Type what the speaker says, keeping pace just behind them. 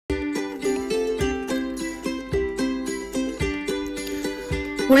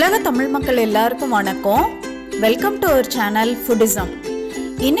உலக தமிழ் மக்கள் எல்லாருக்கும் வணக்கம். Welcome to our channel ஃபுட்டிசம்.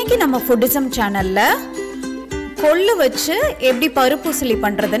 இன்னைக்கு நம்ம ஃபுட்டிசம் சேனல்ல கொள்ளு வச்சு எப்படி பருப்பு உசிலி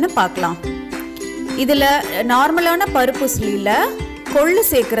பண்றதுன்னு பார்க்கலாம். இதுல நார்மலான பருப்பு உசிலியில கொள்ளு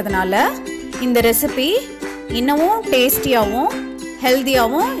சேர்க்கறதுனால இந்த ரெசிபி இன்னமும் டேஸ்டியாகவும்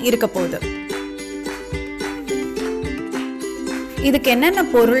ஹெல்தியாகவும் இருக்க போகுது. இதுக்கு என்னென்ன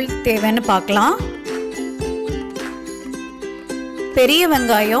பொருள் தேவைன்னு பார்க்கலாம். பெரிய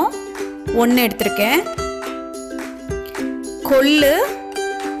வெங்காயம் 1 எடுத்திருக்கேன். கொள்ளு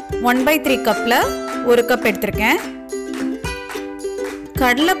 1/3 கப்பில் 1 கப் எடுத்திருக்கேன்.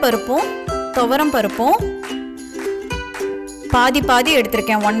 கடலைப்பருப்பும் துவரம் பருப்பும் பாதி பாதி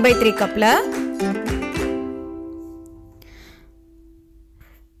எடுத்திருக்கேன் 1/3 கப்பில்.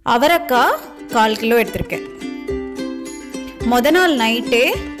 அவரக்காய் 1/4 கிலோ எடுத்திருக்கேன். முத நாள் நைட்டே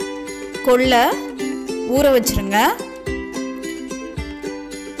கொள்ளை ஊற வச்சிருங்க.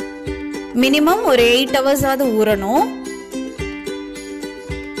 மினிமம் ஒரு 8 hours ஆவது ஊறணும்.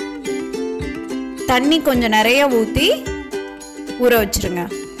 தண்ணி கொஞ்சம் நிறைய ஊற்றி ஊற வச்சிருங்க.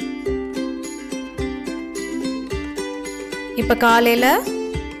 இப்போ காலையில்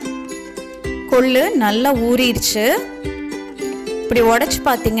கொள்ளு நல்லா ஊறிடுச்சு. இப்படி உடைச்சு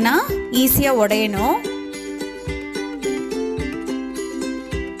பார்த்தீங்கன்னா ஈஸியாக உடையணும்.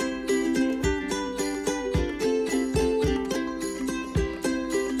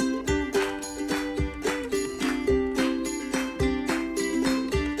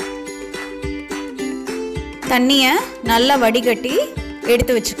 தண்ணியை நல்லா வடிகட்டி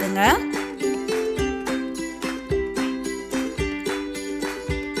எடுத்து வச்சுக்கோங்க.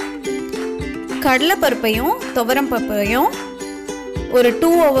 கடலைப்பருப்பையும் துவரம் பருப்பையும் ஒரு 2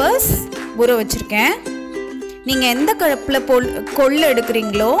 hours ஊற வச்சுருக்கேன். நீங்கள் எந்த கப்பில் கொள்ளு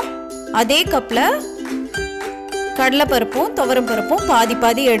எடுக்கிறீங்களோ அதே கப்பில் கடலைப்பருப்பும் துவரம் பருப்பும் பாதி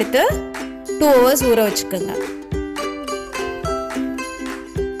பாதி எடுத்து 2 hours ஊற வச்சுக்கோங்க.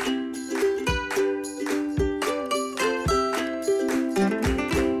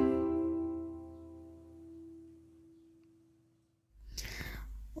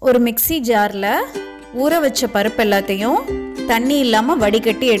 ஒரு மிக்ஸி ஜாரில் ஊற வச்ச பருப்பு எல்லாத்தையும் தண்ணி இல்லாமல்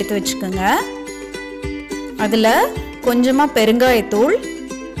வடிகட்டி எடுத்து வச்சுக்கோங்க. அதில் கொஞ்சமாக பெருங்காயத்தூள்,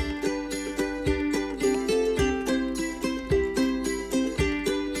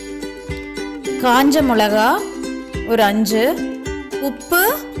 காஞ்ச மிளகா ஒரு 5, உப்பு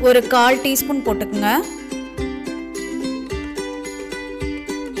ஒரு 1/4 டீஸ்பூன் போட்டுக்கோங்க.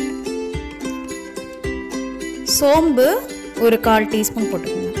 சோம்பு ஒரு 1/4 டீஸ்பூன்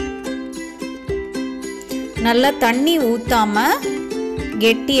போட்டுக்கோங்க. நல்லா தண்ணி ஊற்றாம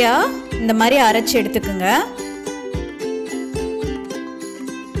கெட்டியாக இந்த மாதிரி அரைச்சி எடுத்துக்கோங்க.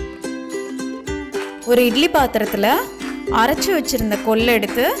 ஒரு இட்லி பாத்திரத்தில் அரைச்சி வச்சிருந்த கொள்ளை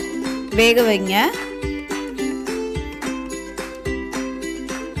எடுத்து வேக வைங்க.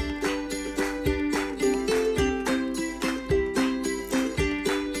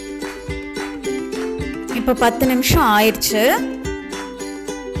 இப்போ 10 நிமிஷம் ஆயிடுச்சு.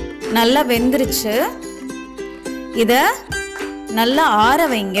 நல்லா வெந்துருச்சு. இதை நல்லா ஆற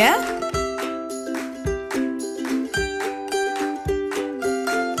வைங்க.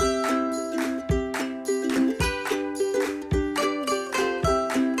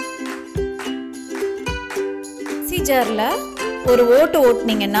 மிக்ஸி ஜாரில் ஒரு ஓட்டு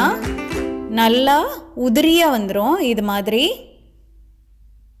ஓட்டுனீங்கன்னா நல்லா உதிரியாக வந்துடும். இது மாதிரி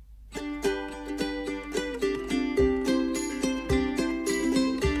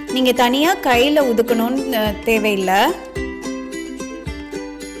நீங்கள் தனியாக கையில் உதுக்கணும்னு தேவையில்லை.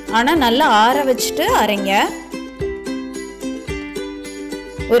 ஆனால் நல்லா ஆற வச்சுட்டு அரைங்க.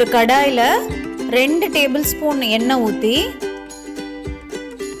 ஒரு கடாயில் 2 டேபிள் ஸ்பூன் எண்ணெய் ஊற்றி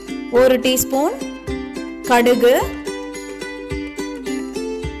 1 டீஸ்பூன் கடுகு,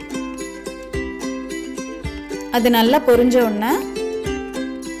 அது நல்லா பொரிஞ்ச உடனே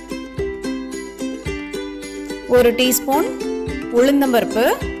 1 டீஸ்பூன் உளுந்தம்பருப்பு,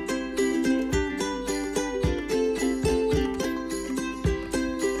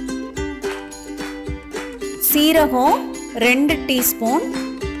 சீரகம் 2 டீஸ்பூன்.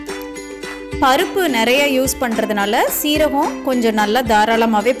 பருப்பு நிறைய யூஸ் பண்ணுறதுனால சீரகம் கொஞ்சம் நல்லா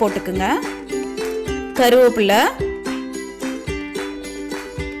தாராளமாகவே போட்டுக்குங்க. கருவேப்பிலை,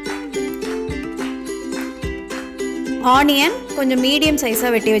 ஆனியன் கொஞ்சம் மீடியம்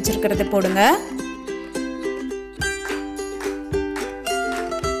சைஸாக வெட்டி வச்சிருக்கிறத போடுங்க.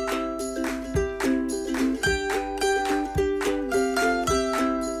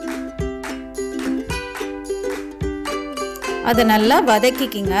 அதை நல்லா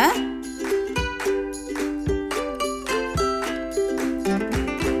வதக்கிக்கிங்க.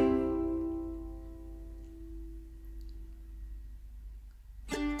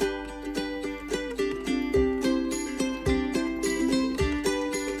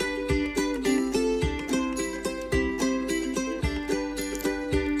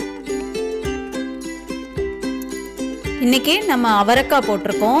 இன்றைக்கி நம்ம அவரைக்காய்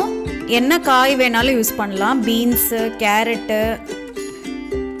போட்டிருக்கோம். என்ன காய் வேணாலும் யூஸ் பண்ணலாம். பீன்ஸு, கேரட்டு,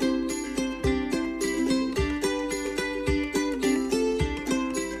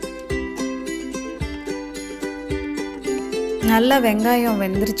 நல்லா வெங்காயம்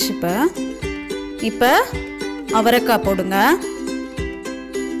வெந்துருச்சு. இப்போ அவரைக்காய் போடுங்க.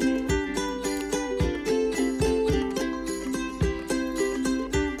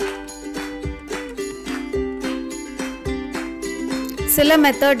 சில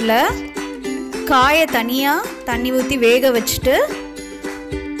மெத்தடில் காயை தனியாக தண்ணி ஊற்றி வேக வச்சுட்டு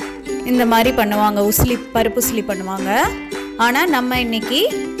இந்த மாதிரி பண்ணுவாங்க, பருப்பு உசிலி பண்ணுவாங்க. ஆனால் நம்ம இன்னைக்கு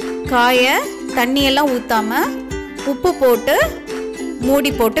காயை தண்ணியெல்லாம் ஊற்றாமல் உப்பு போட்டு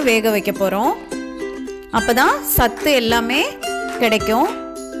மூடி போட்டு வேக வைக்க போகிறோம். அப்போ தான் சத்து எல்லாமே கிடைக்கும்.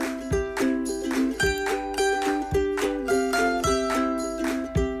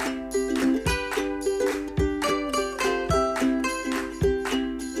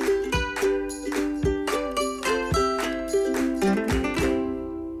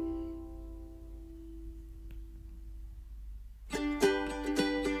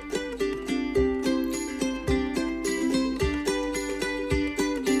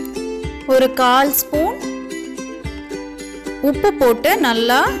 ஒரு 1/4 ஸ்பூன் உப்பு போட்டு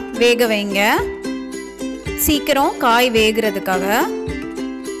நல்லா வேக வைங்க. சீக்கிரம் காய் வேகிறதுக்காக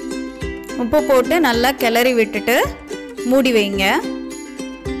உப்பு போட்டு நல்லா கிளறி விட்டுட்டு மூடி வைங்க.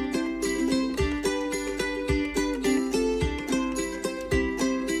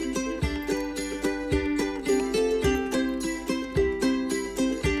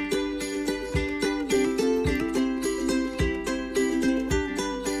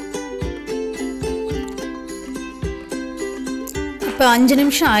 இப்போ 5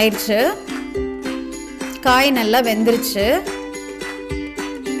 நிமிஷம் ஆயிடுச்சு. காய் நல்லா வெந்துருச்சு.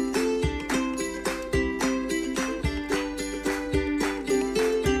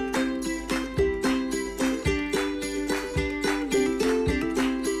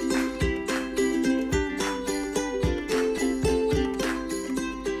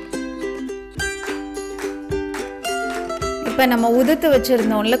 இப்போ நம்ம உதுத்து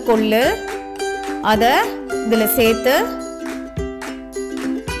வச்சிருந்தோம்ல கொள்ளு, அதை இதில் சேர்த்து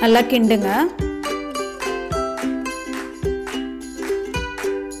நல்லா கிண்டுங்க.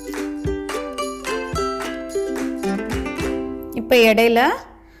 இப்போ இடையில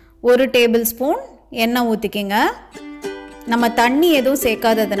 1 டேபிள் ஸ்பூன் எண்ணெய் ஊற்றிக்கிங்க. நம்ம தண்ணி எதுவும்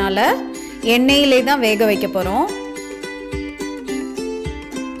சேர்க்காததுனால எண்ணெயிலே தான் வேக வைக்க போகிறோம்.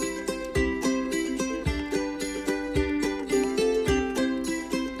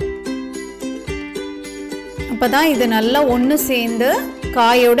 அப்போ தான் இது நல்லா ஒன்று சேர்ந்து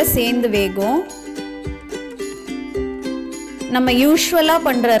காயோட சேர்ந்து வேகும். நம்ம யூஸ்வலாக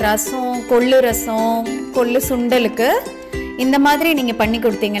பண்ணுற ரசம், கொள்ளு ரசம், கொள்ளு சுண்டலுக்கு இந்த மாதிரி நீங்கள் பண்ணி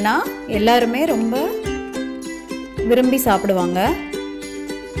கொடுத்தீங்கன்னா எல்லாருமே ரொம்ப விரும்பி சாப்பிடுவாங்க.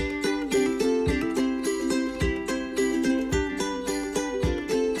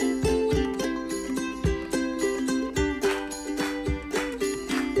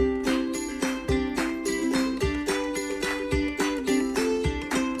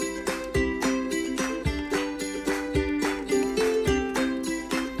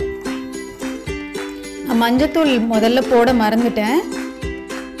 மஞ்சத்தூள் முதல்ல போட மறந்துட்டேன்.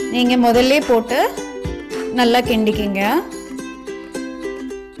 நீங்கள் முதல்ல போட்டு நல்லா கிண்டிக்கிங்க.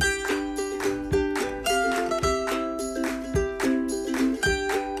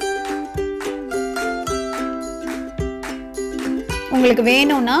 உங்களுக்கு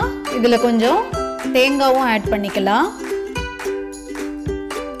வேணும்னா இதில் கொஞ்சம் தேங்காவும் ஆட் பண்ணிக்கலாம்.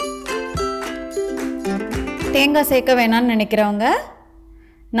 தேங்காய் சேர்க்க வேணாம்னு நினைக்கிறவங்க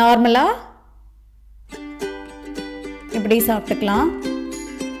நார்மலாக இப்படி சாப்பிட்டுக்கலாம்.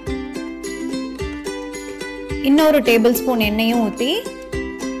 இன்னொரு டேபிள் ஸ்பூன் எண்ணெயும் ஊற்றி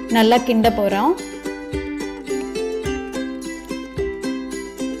நல்லா கிண்ட போகிறோம்.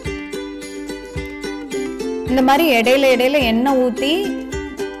 இந்த மாதிரி இடையில இடையில எண்ணெய் ஊற்றி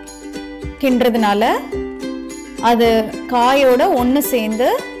கிண்டுறதுனால அது காயோட ஒன்று சேர்ந்து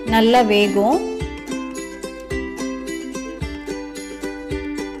நல்லா வேகும்.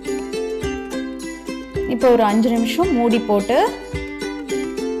 இப்போ ஒரு 5 நிமிஷம் மூடி போட்டு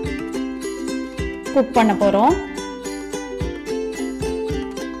குக் பண்ண போகிறோம்.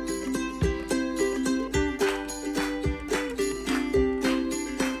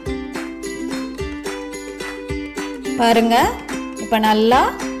 பாருங்க, இப்போ நல்லா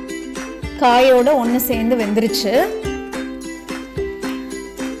காயோட ஒன்று சேர்ந்து வெந்துருச்சு.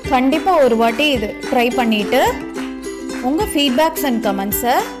 கண்டிப்பாக ஒரு வாட்டி இது ட்ரை பண்ணிவிட்டு உங்கள் ஃபீட்பேக்ஸ் அண்ட்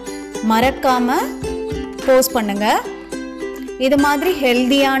கமெண்ட்ஸை மறக்காமல் போஸ்ட் பண்ணுங்கள். இது மாதிரி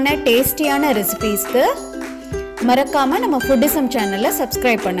ஹெல்தியான டேஸ்டியான ரெசிபீஸ்க்கு மறக்காமல் நம்ம ஃபுட்டிசம் சேனலை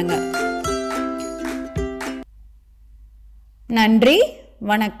சப்ஸ்கிரைப் பண்ணுங்கள். நன்றி,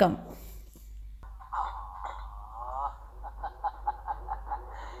 வணக்கம்.